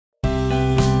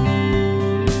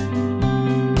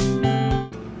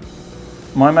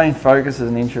My main focus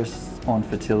and interest on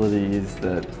fertility is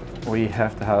that we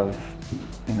have to have,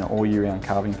 in an all year round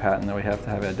calving pattern, that we have to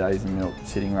have our days in milk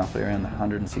sitting roughly around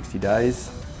 160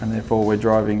 days, and therefore we're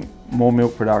driving more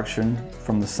milk production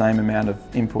from the same amount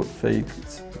of input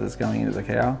feeds that's going into the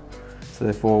cow. So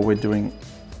therefore we're doing,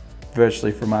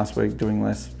 virtually from us, we're doing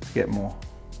less to get more.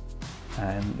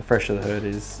 And the fresher the herd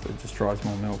is, it just drives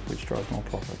more milk, which drives more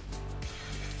profit.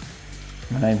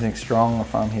 My name's Nick Strong. I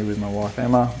farm here with my wife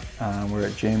Emma. We're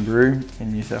at Jamberoo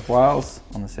in New South Wales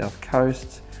on the south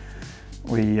coast.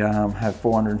 We have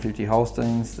 450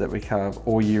 Holsteins that we calve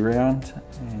all year round,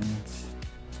 and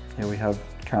yeah, we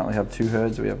currently have 2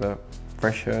 herds. We have a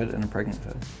fresh herd and a pregnant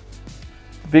herd.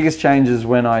 The biggest changes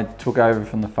when I took over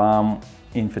from the farm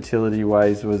in fertility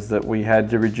ways was that we had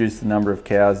to reduce the number of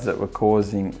cows that were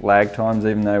causing lag times,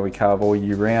 even though we calve all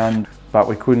year round. But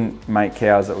we couldn't make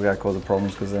cows that were going to cause the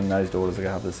problems, because then those daughters are going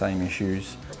to have the same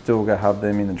issues. Still going to have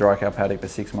them in the dry cow paddock for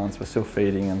 6 months. We're still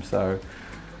feeding them, so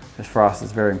for us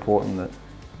it's very important that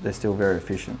they're still very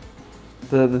efficient.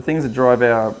 The things that drive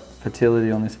our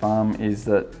fertility on this farm is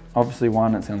that, obviously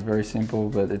one, it sounds very simple,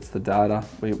 but it's the data.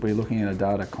 We're looking at the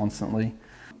data constantly.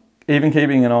 Even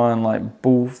keeping an eye on like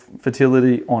bull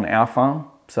fertility on our farm.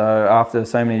 So after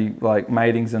so many like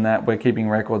matings and that, we're keeping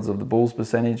records of the bull's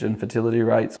percentage and fertility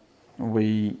rates.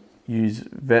 We use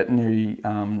veterinary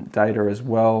data as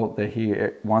well. They're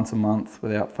here once a month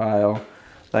without fail.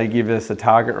 They give us a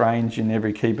target range in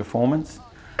every key performance.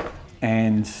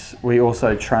 And we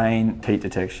also train heat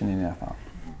detection in our farm.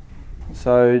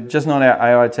 So just not our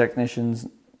AI technicians,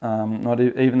 not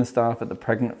even the staff at the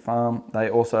pregnant farm, they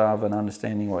also have an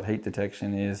understanding what heat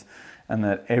detection is, and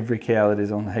that every cow that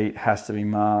is on heat has to be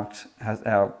marked.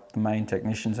 The main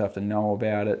technicians have to know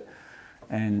about it,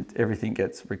 and everything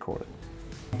gets recorded.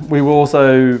 We will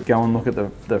also go and look at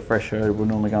the fresh herd. We'll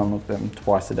normally go and look at them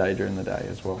twice a day during the day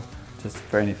as well, just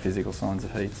for any physical signs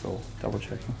of heats or double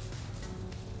checking.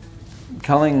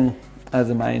 Culling as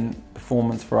a main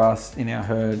performance for us in our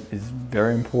herd is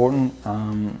very important.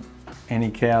 Any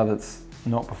cow that's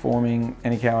not performing,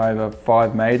 any cow over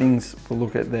 5 matings, we'll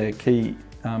look at their key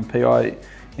PI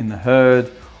in the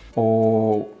herd,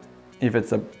 or if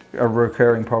it's a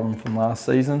recurring problem from last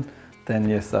season, then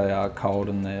yes, they are culled,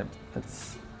 and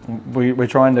we're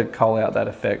trying to cull out that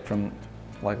effect from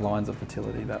like lines of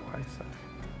fertility that way. So.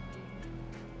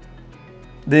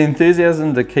 The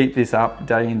enthusiasm to keep this up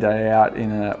day in, day out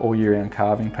in an all year round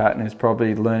calving pattern is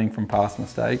probably learning from past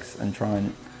mistakes and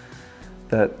trying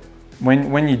that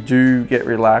when you do get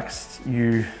relaxed,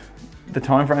 the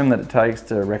time frame that it takes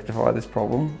to rectify this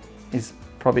problem is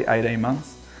probably 18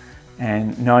 months.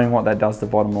 And knowing what that does to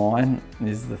the bottom line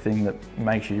is the thing that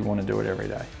makes you want to do it every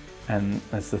day. And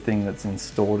that's the thing that's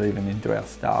installed even into our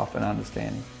staff and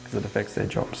understanding, because it affects their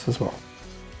jobs as well.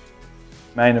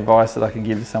 Main advice that I can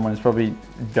give to someone is probably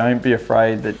don't be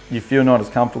afraid that you feel not as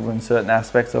comfortable in certain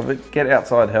aspects of it. Get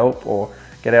outside help, or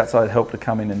get outside help to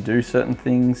come in and do certain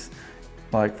things,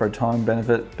 like for a time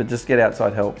benefit, but just get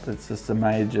outside help. It's just a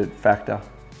major factor,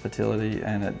 fertility,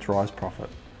 and it drives profit.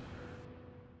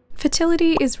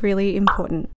 Fertility is really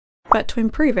important, but to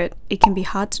improve it, it can be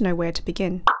hard to know where to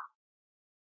begin.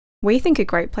 We think a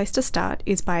great place to start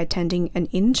is by attending an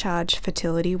in-charge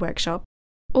fertility workshop,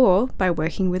 or by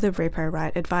working with a Repo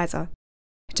Right advisor.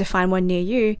 To find one near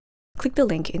you, click the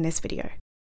link in this video.